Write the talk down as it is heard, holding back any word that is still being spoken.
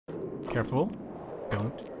Careful.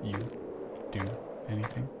 Don't you do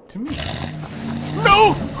anything to me.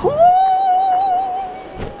 No!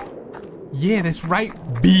 Yeah, that's right,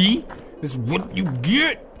 B. That's what you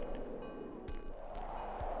get.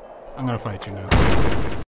 I'm gonna fight you now.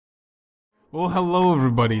 Well, hello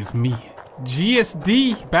everybody, it's me,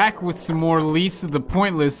 GSD, back with some more Least of the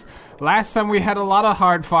Pointless. Last time we had a lot of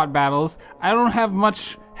hard-fought battles. I don't have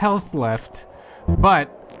much health left,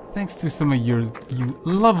 but thanks to some of you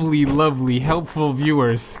lovely, helpful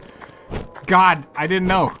viewers. God, I didn't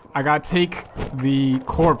know. I gotta take the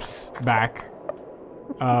corpse back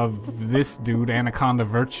of this dude, Anaconda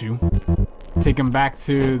Virtue. Take him back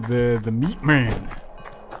to the meat man.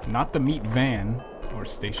 Not the meat van or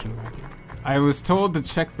station wagon. I was told to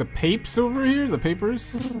check the papes over here, the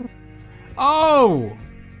papers. Oh!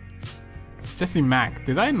 Jesse Mack.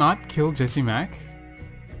 Did I not kill Jesse Mack?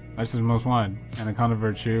 That's his most wanted. Anaconda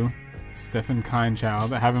Virtue. Stephen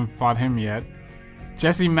Kindchild. I haven't fought him yet.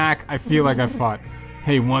 Jesse Mack, I feel like I fought.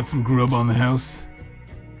 Hey, want some grub on the house?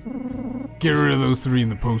 Get rid of those three in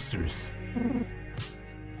the posters.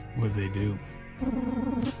 What'd they do?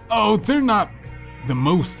 Oh, they're not the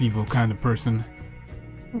most evil kind of person.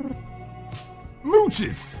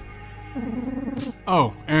 Mooches!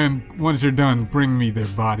 Oh, and once you're done, bring me their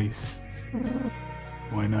bodies.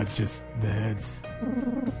 Why not just the heads?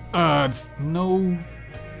 No.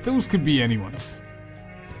 Those could be anyone's.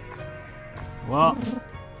 Well,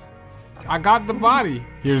 I got the body.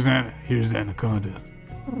 Here's Anaconda.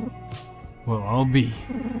 Well, I'll be.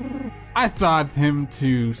 I thought him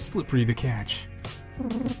too slippery to catch.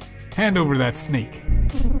 Hand over that snake.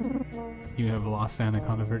 You have lost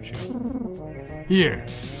Anaconda Virtue. Here,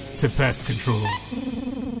 to pest control.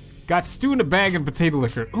 Got stew in a bag and potato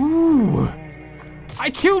liquor. Ooh! I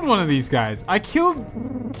killed one of these guys. I killed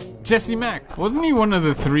Jesse Mack. Wasn't he one of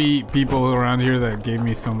the 3 people around here that gave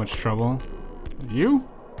me so much trouble? You?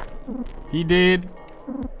 He did.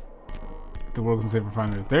 The world can save for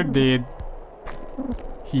finder. They're dead.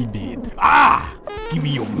 He did. Ah! Give me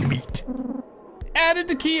your meat. Added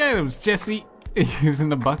to key items. Jesse is in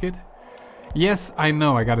the bucket. Yes, I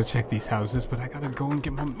know I gotta check these houses, but I gotta go and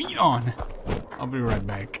get my meat on. I'll be right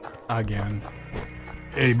back. Again.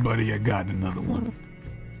 Hey, buddy, I got another one.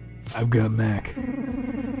 I've got Mac.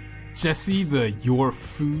 Jesse, the your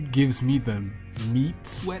food gives me the meat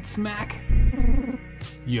sweats Mac?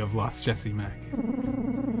 You have lost Jesse Mac.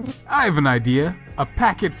 I have an idea. A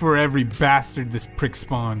packet for every bastard this prick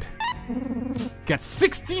spawned. Got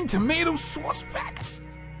 16 tomato sauce packets.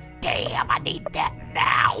 Damn, I need that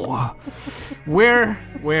now. Where?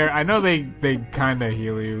 I know they kinda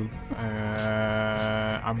heal you.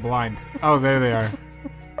 I'm blind. Oh, there they are.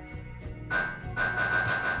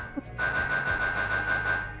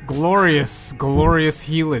 Glorious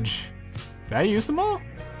healage. Did I use them all?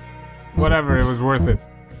 Whatever, it was worth it.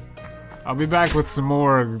 I'll be back with some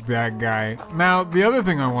more of that guy. Now, the other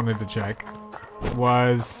thing I wanted to check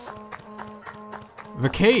was the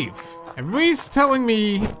cave. Everybody's telling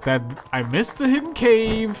me that I missed a hidden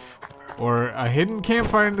cave or a hidden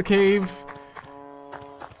campfire in the cave.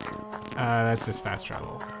 That's just fast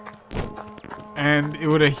travel. And it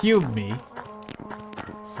would have healed me.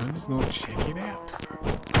 So I'm just gonna check it out.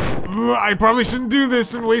 Ugh, I probably shouldn't do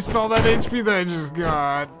this and waste all that HP that I just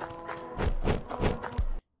got.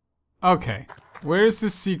 Okay, where's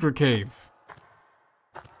this secret cave?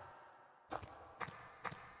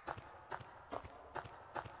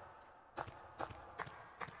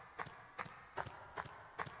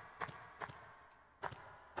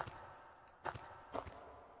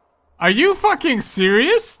 Are you fucking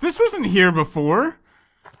serious? This wasn't here before.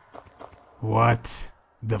 What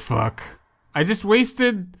the fuck? I just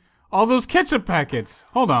wasted all those ketchup packets.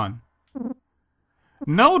 Hold on.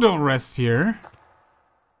 No, don't rest here.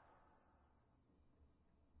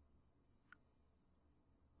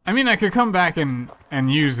 I mean, I could come back and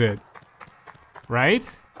use it,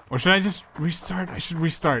 right? Or should I just restart? I should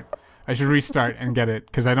restart. I should restart and get it,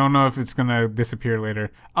 because I don't know if it's gonna disappear later.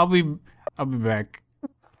 I'll be back.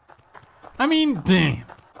 I mean, damn.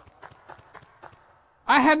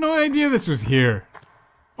 I had no idea this was here.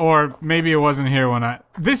 Or maybe it wasn't here when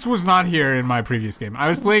this was not here in my previous game. I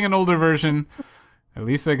was playing an older version. At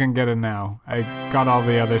least I can get it now. I got all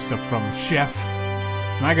the other stuff from Chef.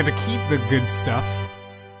 So now I get to keep the good stuff.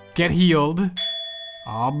 Get healed.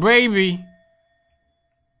 Oh, baby.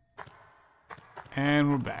 And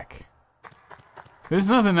we're back. There's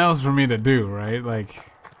nothing else for me to do, right?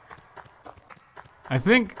 Like, I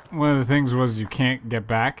think one of the things was you can't get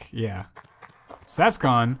back. Yeah. So that's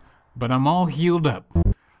gone. But I'm all healed up.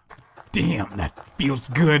 Damn, that feels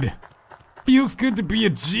good. Feels good to be a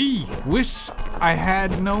G. Wish I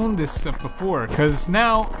had known this stuff before, cause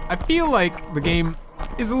now I feel like the game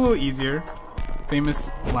is a little easier.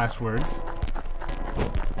 Famous last words.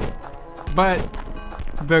 But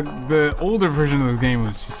the older version of the game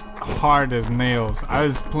was just hard as nails. I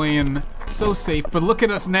was playing so safe, but look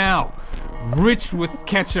at us now. Rich with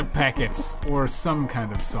ketchup packets or some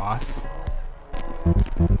kind of sauce.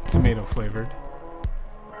 Tomato flavored.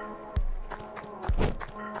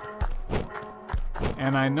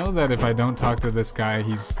 And I know that if I don't talk to this guy,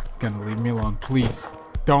 he's gonna leave me alone. Please,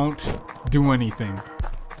 don't do anything.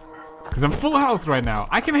 Because I'm full health right now.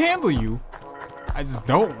 I can handle you. I just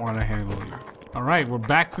don't want to handle you. Alright, we're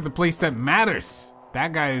back to the place that matters.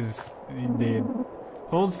 That guy is... the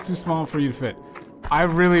hole's too small for you to fit. I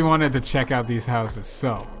really wanted to check out these houses,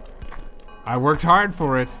 so... I worked hard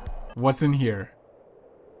for it. What's in here?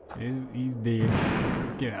 He's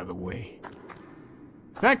dead. Get out of the way.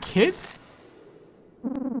 Is that a kid?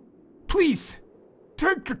 Please!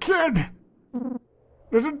 Take the kid!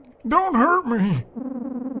 Don't hurt me!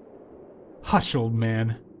 Hush, old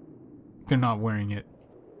man. They're not wearing it.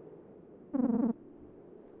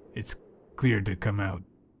 It's clear to come out.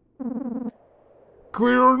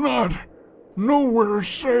 Clear or not, nowhere is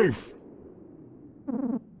safe.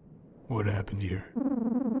 What happened here?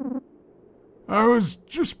 I was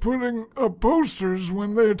just putting up posters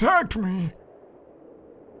when they attacked me.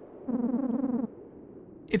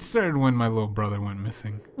 It started when my little brother went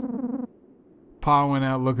missing. Pa went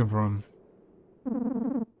out looking for him.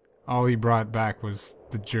 All he brought back was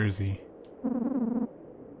the jersey.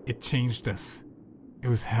 It changed us. It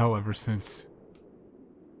was hell ever since.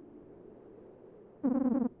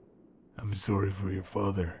 I'm sorry for your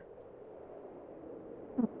father.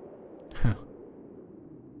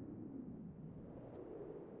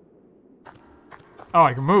 Oh,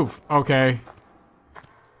 I can move. Okay.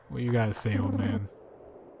 What you gotta say, old man?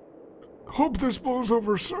 Hope this blows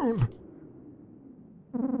over soon.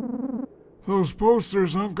 Those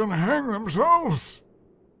posters aren't gonna hang themselves.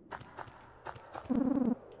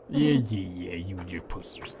 Yeah, you and your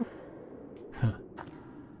posters. Huh.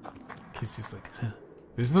 Kid's just like, huh.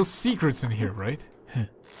 There's no secrets in here, right? Huh.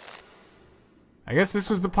 I guess this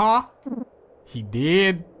was the paw? He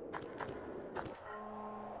did.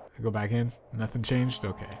 I go back in? Nothing changed?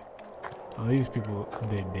 Okay. Oh, these people,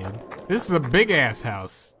 they did. This is a big-ass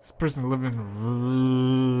house. This person living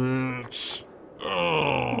rich.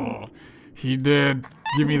 Oh, he did.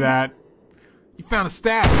 Give me that. He found a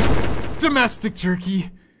stash. Domestic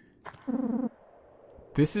jerky.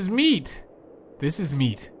 This is meat. This is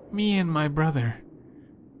meat. Me and my brother.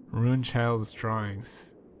 Ruined child's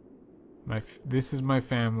drawings. This is my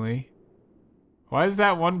family. Why does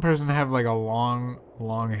that one person have like a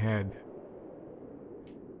long head?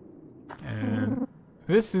 And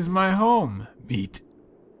this is my home. Meat.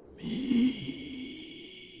 Meat.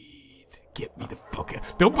 Get me the fuck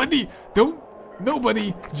out.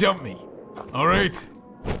 Nobody jump me. Alright.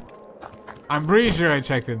 I'm pretty sure I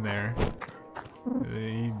checked in there.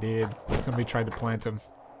 He did. Somebody tried to plant him.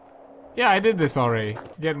 Yeah, I did this already.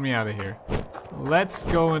 Getting me out of here. Let's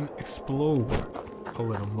go and explore a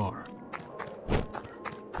little more.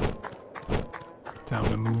 Time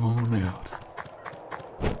to move on out.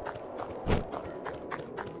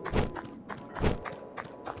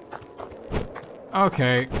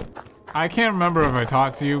 Okay. I can't remember if I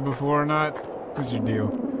talked to you before or not. What's your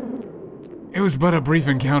deal? It was but a brief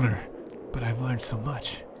encounter, but I've learned so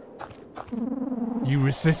much. You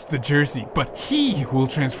resist the jersey, but he will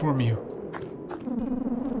transform you.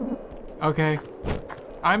 Okay.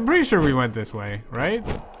 I'm pretty sure we went this way, right?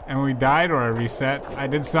 And we died or I reset. I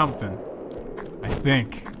did something. I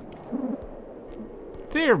think.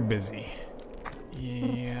 They're busy.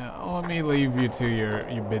 Yeah, let me leave you to your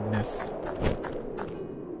business.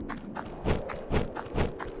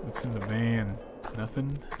 What's in the van?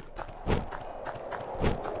 Nothing?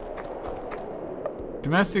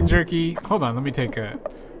 Domestic jerky. Hold on, let me take a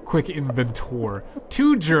quick inventory.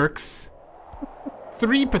 2 jerks,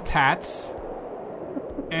 3 patats,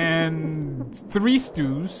 and 3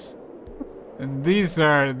 stews. And this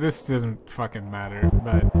doesn't fucking matter,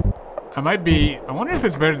 but I wonder if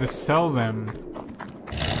it's better to sell them.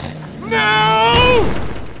 No!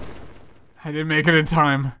 I didn't make it in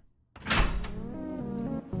time.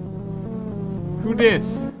 Who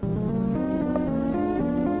dis?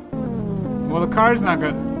 Well, the car's not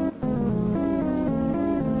gonna...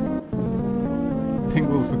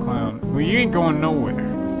 Tingles the clown. Well, you ain't going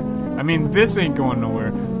nowhere. I mean, this ain't going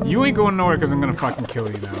nowhere. You ain't going nowhere because I'm gonna fucking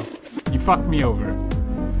kill you now. You fucked me over.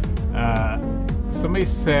 Somebody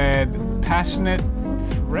said... Passionate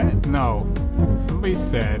threat? No. Somebody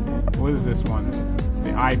said, what is this one?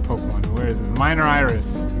 The eye poke one. Where is it? Minor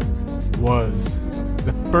Iris was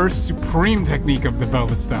the first supreme technique of the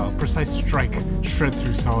Velvet style. Precise strike, shred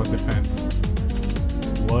through solid defense.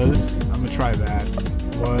 Was? I'm gonna try that.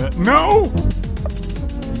 What? No!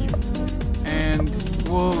 And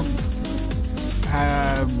we'll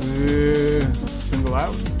have single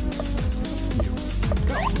out.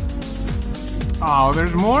 Go. Oh,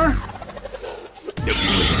 there's more?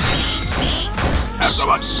 Have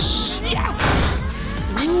someone. Yes!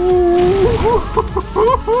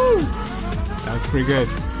 That was pretty good.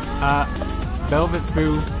 Velvet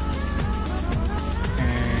Foo.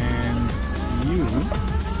 And you.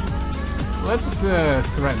 Let's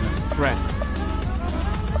threaten him. Threat.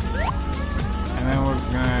 And then we're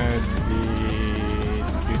gonna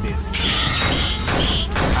do this.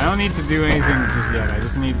 I don't need to do anything just yet. I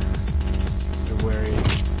just need to where he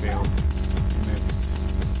failed. Missed.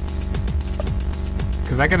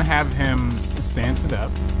 Because I can have him stance it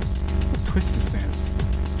up. Twisted stance.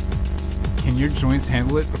 Can your joints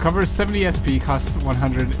handle it? Recover 70 SP, costs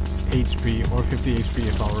 100 HP, or 50 HP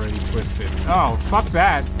if already twisted. Oh, fuck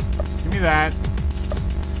that. Give me that.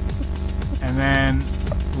 And then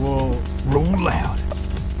we'll roll out.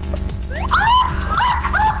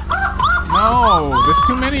 No, there's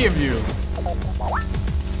too many of you.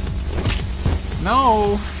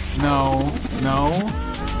 No, no, no.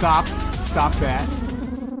 Stop. Stop that.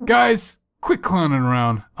 Guys, quit clowning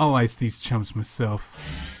around. I'll ice these chumps myself.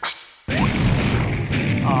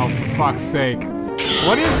 Oh, for fuck's sake.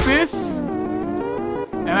 What is this?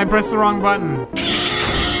 And I pressed the wrong button.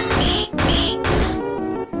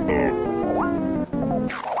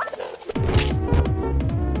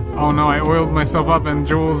 Oh no, I oiled myself up and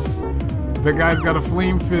Jules, the guy's got a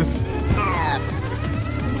flame fist.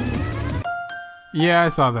 Yeah, I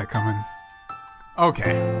saw that coming.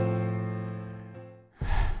 Okay.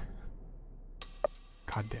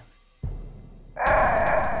 God damn it.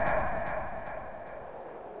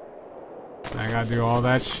 I gotta do all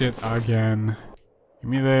that shit again. Give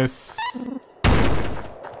me this.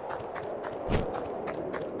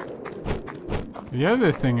 The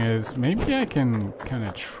other thing is, maybe I can kind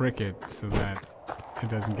of trick it so that it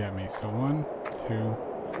doesn't get me. So 1, 2,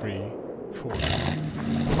 3, 4.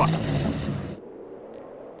 Fuck you.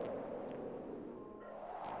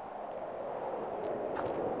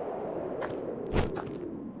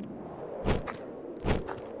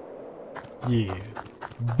 Yeah.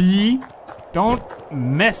 B, don't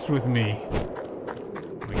mess with me.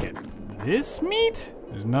 We get this meat?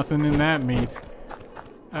 There's nothing in that meat.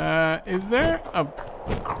 Is there a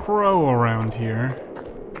crow around here?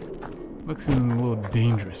 Looks a little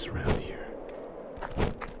dangerous around here.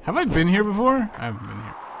 Have I been here before? I haven't been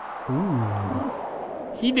here.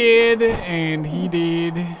 Ooh. He did, and he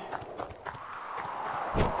did.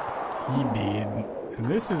 He did. And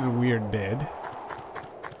this is a weird dead.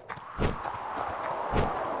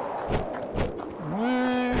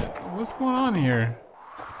 What's going on here?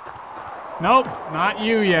 Nope, not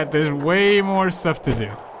you yet. There's way more stuff to do.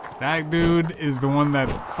 That dude is the one that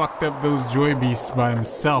fucked up those joy beasts by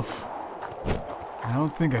himself. I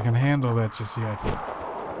don't think I can handle that just yet.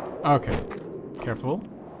 Okay. Careful.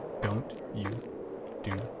 Don't you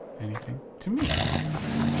do anything to me.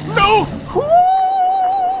 No!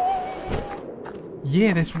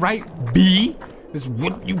 Yeah, that's right, B. That's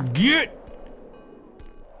what you get.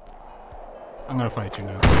 I'm gonna fight you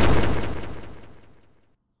now.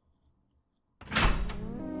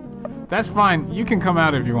 That's fine. You can come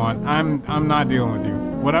out if you want. I'm not dealing with you.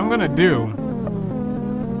 What I'm gonna do,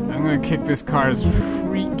 I'm gonna kick this car's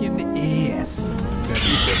freaking ass.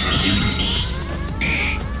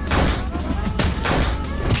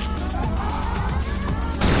 So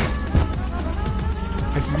close.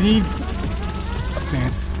 I just need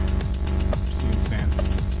stance. Just need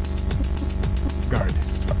stance. Guard.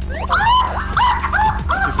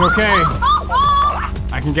 It's okay.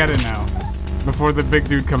 I can get it now. Before the big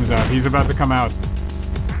dude comes out. He's about to come out.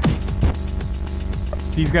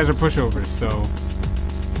 These guys are pushovers, so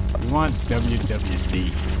we want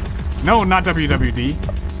WWD. No, not WWD.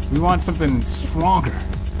 We want something stronger.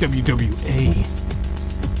 WWA.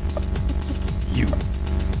 You.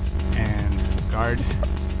 And guard.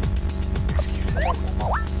 Execute.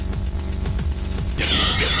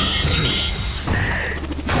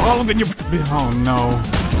 All in your... Oh no.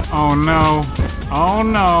 Oh no. Oh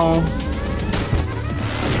no.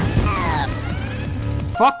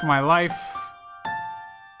 Fuck my life.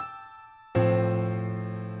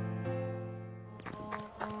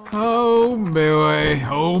 Oh boy,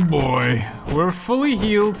 oh boy. We're fully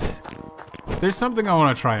healed. There's something I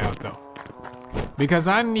want to try out though. Because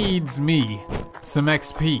I needs me some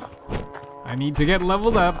XP. I need to get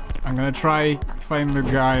leveled up. I'm gonna try fighting the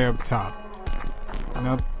guy up top.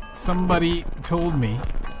 Now, somebody told me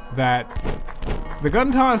that the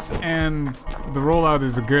gun toss and the rollout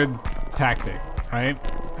is a good tactic, right?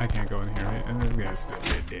 I can't go in here, right? And this guy's still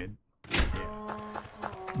dead. Yeah.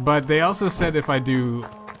 But they also said if I do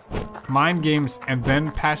mind games and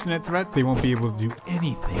then passionate threat, they won't be able to do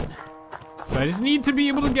anything. So I just need to be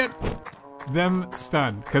able to get them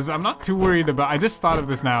stunned, because I'm not too worried about. I just thought of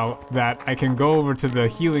this now that I can go over to the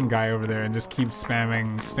healing guy over there and just keep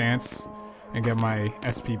spamming stance and get my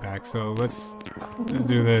SP back. So let's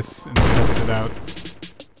do this and test it out.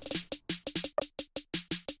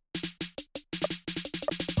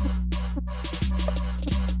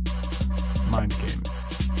 Mind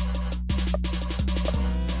games.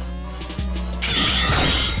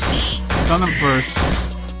 Stun him first.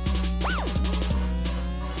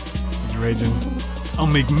 He's raging. I'll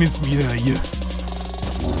make mincemeat out of you.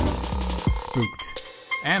 Spooked.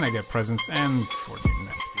 And I get presence and 14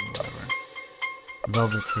 SP, whatever.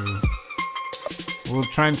 Velvet through. We'll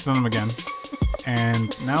try and stun him again.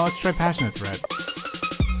 And now let's try passionate threat.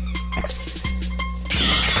 Execute.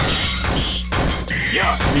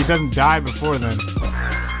 Yeah, if he doesn't die before then.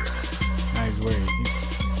 Nice way.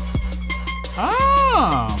 He's.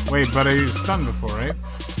 Ah! Wait, but I was stunned before, right?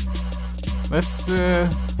 Let's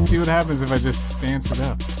see what happens if I just stance it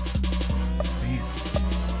up. Stance.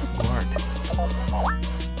 Guard.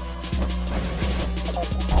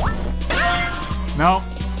 No.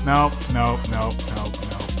 No. No. No. No.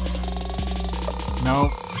 No.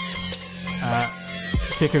 No.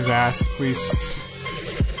 Kick his ass, please.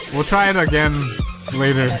 We'll try it again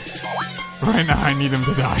later. Right now, I need him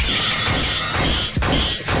to die.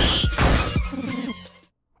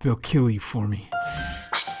 They'll kill you for me.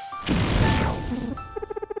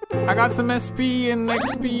 I got some SP and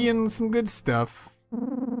XP and some good stuff.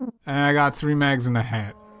 And I got 3 mags and a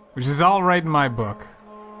hat. Which is all right in my book.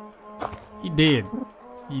 He did.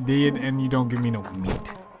 He did, and you don't give me no meat.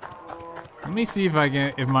 So let me see if I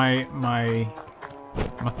can, if my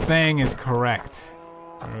thing is correct.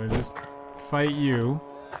 Or just fight you.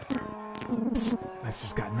 Psst,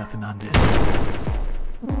 Lester's got nothing on this.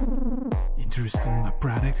 Interested in my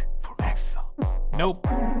product? For Maxwell. Nope.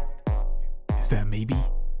 Is that maybe?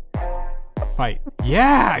 Fight.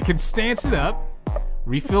 Yeah, I can stance it up.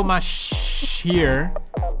 Refill my here.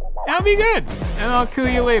 And I'll be good. And I'll kill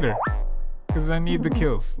you later. Because I need the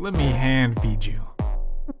kills. Let me hand feed you.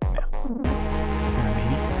 No. Is that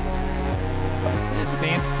maybe? Just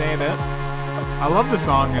stance that up. I love the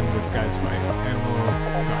song in this guy's fight, and we'll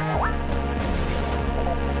guard.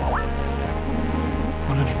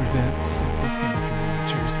 100% discount if you're in New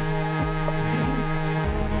Jersey.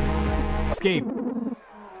 Escape.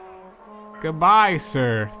 Goodbye,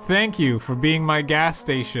 sir. Thank you for being my gas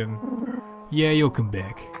station. Yeah, you'll come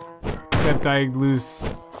back. Except I lose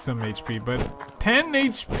some HP, but 10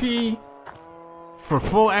 HP for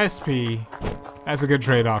full SP, that's a good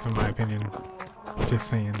trade-off in my opinion. Just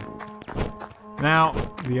saying. Now,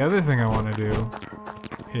 the other thing I want to do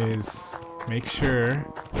is make sure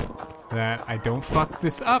that I don't fuck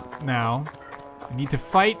this up now. I need to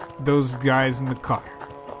fight those guys in the car.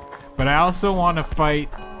 But I also want to fight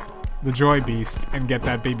the Joy Beast and get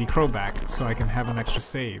that baby crow back so I can have an extra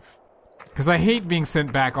save. Because I hate being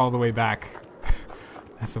sent back all the way back.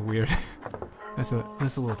 That's a weird... that's a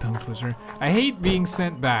little tongue twister. I hate being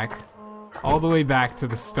sent back all the way back to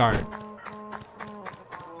the start.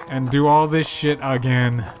 And do all this shit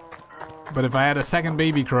again. But if I had a second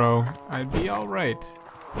baby crow, I'd be alright.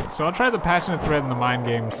 So I'll try the passionate thread and the mind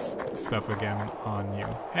games stuff again on you.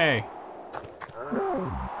 Hey!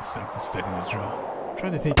 Something stuck in his jaw. Try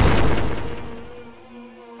to take you.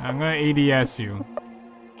 I'm gonna ADS you.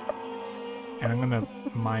 And I'm gonna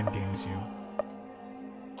mind games you.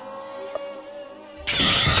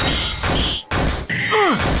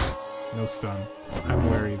 No stun. I'm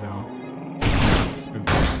wary though. Spooked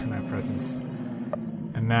in that presence.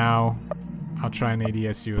 And now I'll try and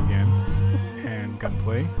ADS you again. And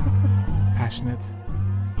gunplay. Passionate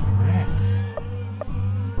threat.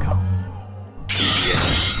 Go.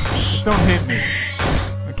 Yes. Just don't hit me.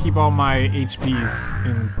 I'll keep all my HPs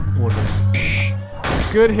in order.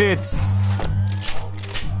 Good hits.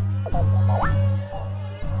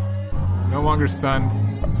 No longer stunned.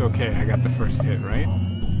 It's okay, I got the first hit, right?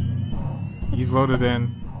 He's loaded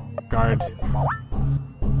in. Guard.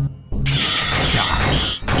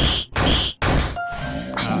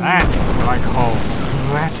 Now that's what I call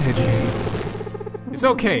strategy. It's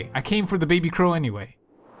okay, I came for the baby crow anyway.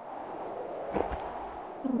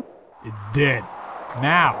 It's dead.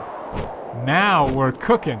 Now we're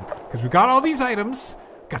cooking. Because we got all these items.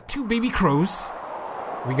 Got 2 baby crows.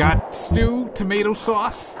 We got stew, tomato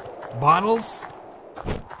sauce, bottles.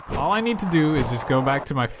 All I need to do is just go back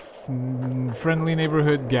to my friendly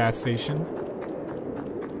neighborhood gas station.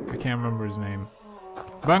 I can't remember his name.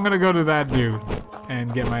 But I'm gonna go to that dude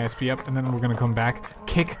and get my SP up, and then we're gonna come back,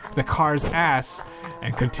 kick the car's ass,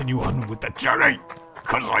 and continue on with the journey.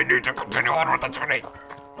 Cause I need to continue on with the journey.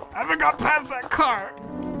 I haven't got past that car.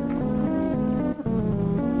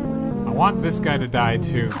 I want this guy to die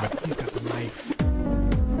too, but he's got the knife.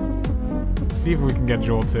 Let's see if we can get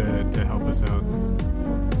Joel to help us out.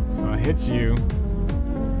 So I hit you.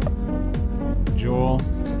 Joel.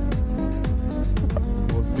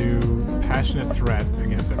 We'll do passionate threat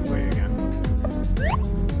against everybody again.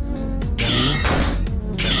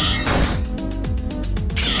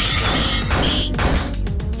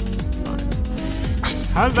 It's fine.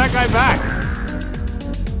 How's that guy back?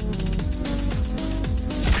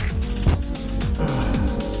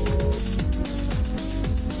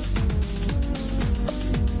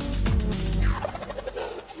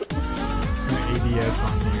 ADS on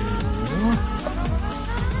you.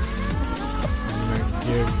 I'm gonna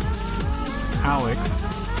give Alex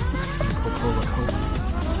some Coca-Cola Cola.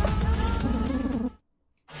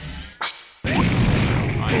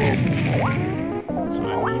 That's fine. That's what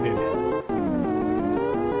I needed.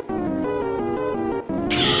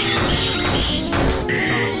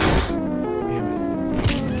 Son of a... Damn it.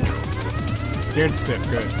 Scared stiff,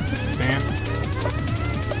 good. Stance.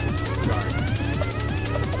 Guard.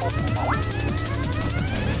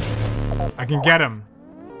 I can get him.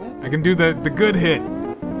 I can do the good hit.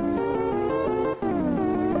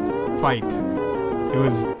 Fight. It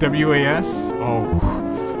was WAS? Oh.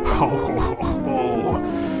 Oh.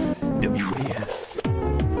 WAS.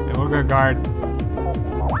 And we're gonna guard.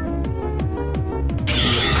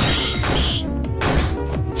 WAS.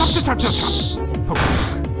 Chop, chop, chop, chop, chop. Poke.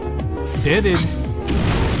 Did it.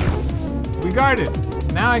 We guarded.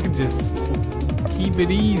 Now I can just keep it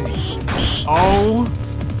easy. Oh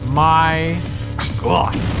my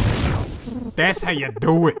God. That's how you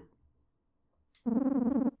do it.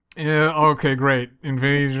 Yeah, okay, great.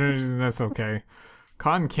 Invasion, that's okay.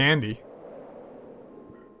 Cotton candy.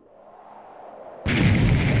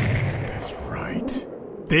 That's right.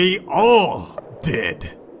 They all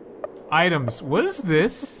did. Items. What is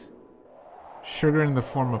this? Sugar in the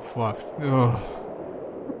form of fluff. Ugh.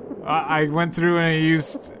 I went through and I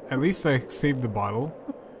used... At least I saved the bottle.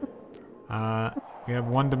 We have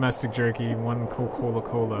 1 domestic jerky, 1 Coca-Cola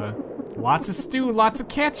Cola. Lots of stew, lots of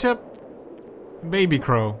ketchup. Baby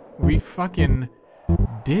crow. We fucking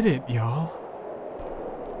did it, y'all.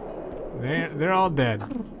 They're all dead.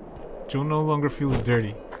 Joel no longer feels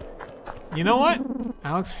dirty. You know what?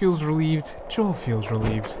 Alex feels relieved. Joel feels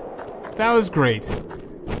relieved. That was great.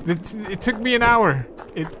 It took me an hour.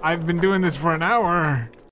 I've been doing this for an hour.